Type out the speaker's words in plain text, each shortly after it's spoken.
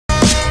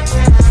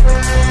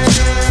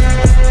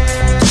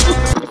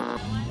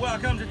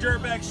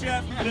Dirtbag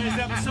Chef. Today's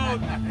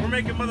episode, we're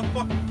making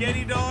motherfucking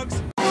Ghetti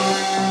dogs.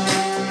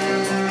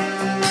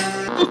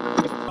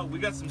 We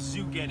got some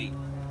zoo Ghetti.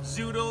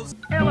 Zoodles.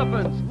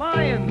 Elephants,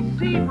 lions,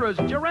 zebras,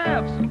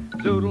 giraffes.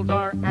 Zoodles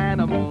are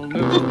animal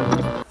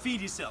noodles.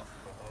 Feed yourself.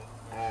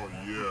 Oh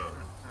yeah.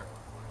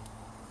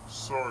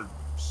 Sorry,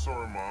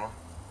 ma.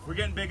 We're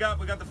getting big up.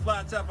 We got the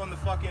flats up on the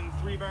fucking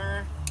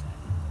 3-burner.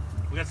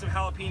 We got some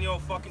jalapeno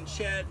fucking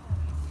ched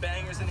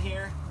bangers in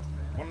here.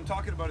 What I'm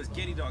talking about is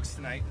Ghetti dogs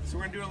tonight. So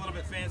we're gonna do it a little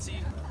bit fancy.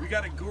 We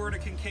got a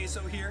gourda con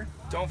queso here.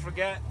 Don't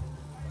forget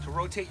to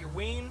rotate your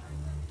ween.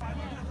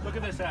 Look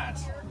at this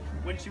ass.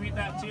 Wouldn't you eat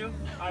that too?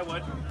 I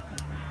would.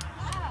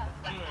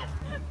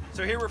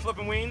 So here we're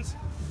flipping weens.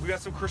 We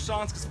got some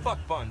croissants, cause fuck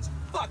buns.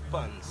 Fuck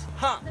buns.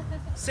 Huh.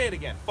 Say it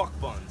again. Fuck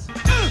buns.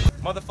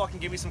 Motherfucking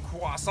give me some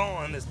croissant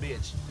on this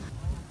bitch.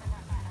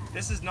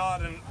 This is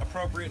not an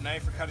appropriate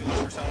knife for cutting these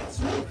croissants.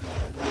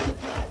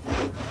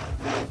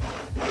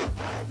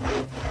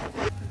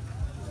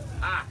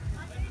 Ah.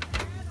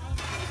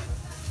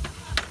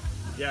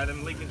 Yeah,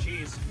 them leaking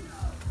cheese.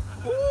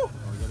 Woo!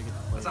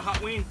 That's a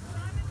hot ween.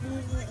 Ooh, ooh, ooh,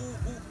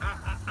 ooh. Ah,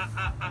 ah, ah,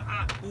 ah, ah,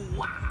 ah.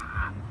 Ooh,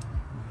 ah.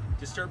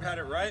 Disturb had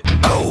it right.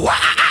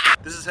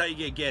 This is how you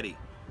get Ghetti.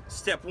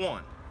 Step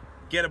 1,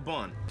 get a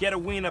bun. Get a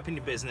ween up in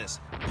your business.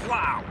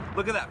 Wow,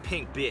 look at that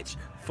pink bitch.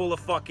 Full of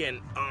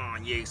fucking, oh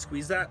yeah,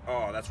 squeeze that.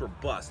 Oh, that's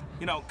robust.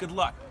 You know, good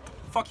luck.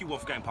 Fuck you,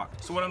 Wolfgang Puck.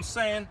 So what I'm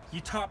saying,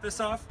 you top this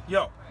off,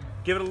 yo,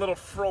 give it a little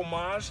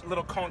fromage, a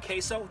little con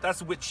queso.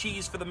 That's with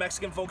cheese for the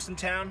Mexican folks in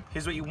town.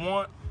 Here's what you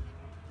want.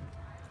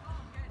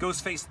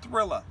 Ghostface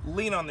Thriller,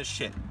 lean on this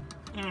shit.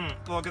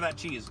 Look at that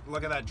cheese.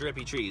 Look at that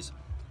drippy cheese.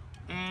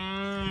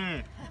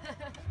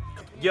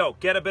 Yo,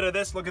 get a bit of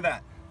this. Look at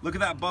that. Look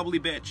at that bubbly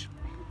bitch.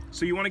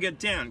 So you want to get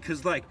down,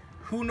 because like,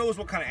 who knows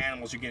what kind of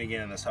animals you're gonna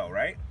get in this hoe,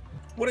 right?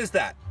 What is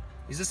that?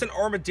 Is this an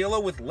armadillo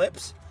with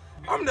lips?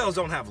 Armadillos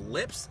don't have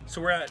lips.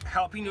 So we're at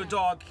jalapeno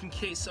dog con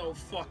queso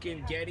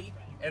fucking Ghetti.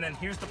 And then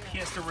here's the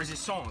pièce de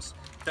résistance.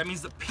 That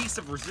means the piece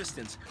of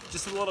resistance.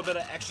 Just a little bit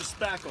of extra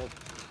spackle.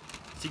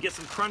 So you get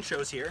some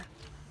crunchos here.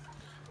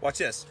 Watch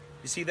this.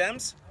 You see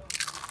thems?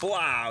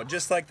 Wow,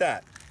 just like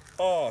that.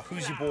 Oh,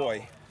 who's your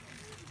boy?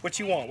 What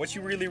you want? What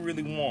you really,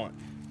 really want?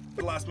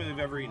 The last meal you've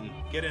ever eaten.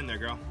 Get in there,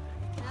 girl.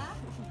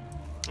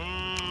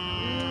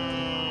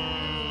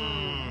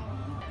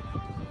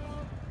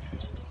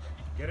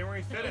 Get in where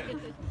you fit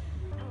in.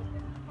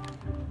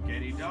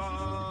 Ghetti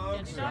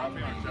dogs. Queen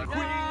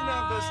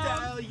of the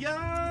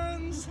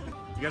stallions.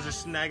 You guys are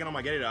snagging on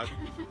my Ghetti dog.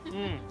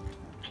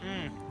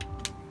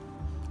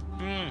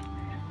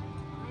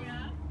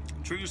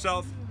 Treat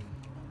yourself.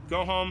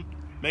 Go home.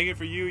 Make it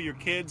for you, your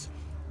kids,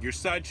 your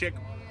side chick.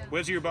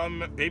 Where's your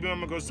baby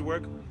mama goes to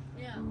work?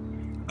 Yeah.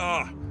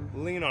 Ah,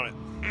 lean on it.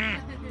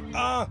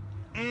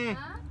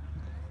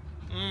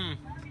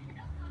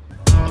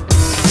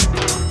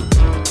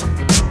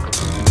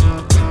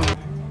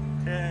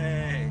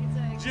 Hey,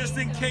 just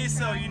in case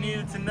so you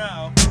needed to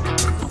know.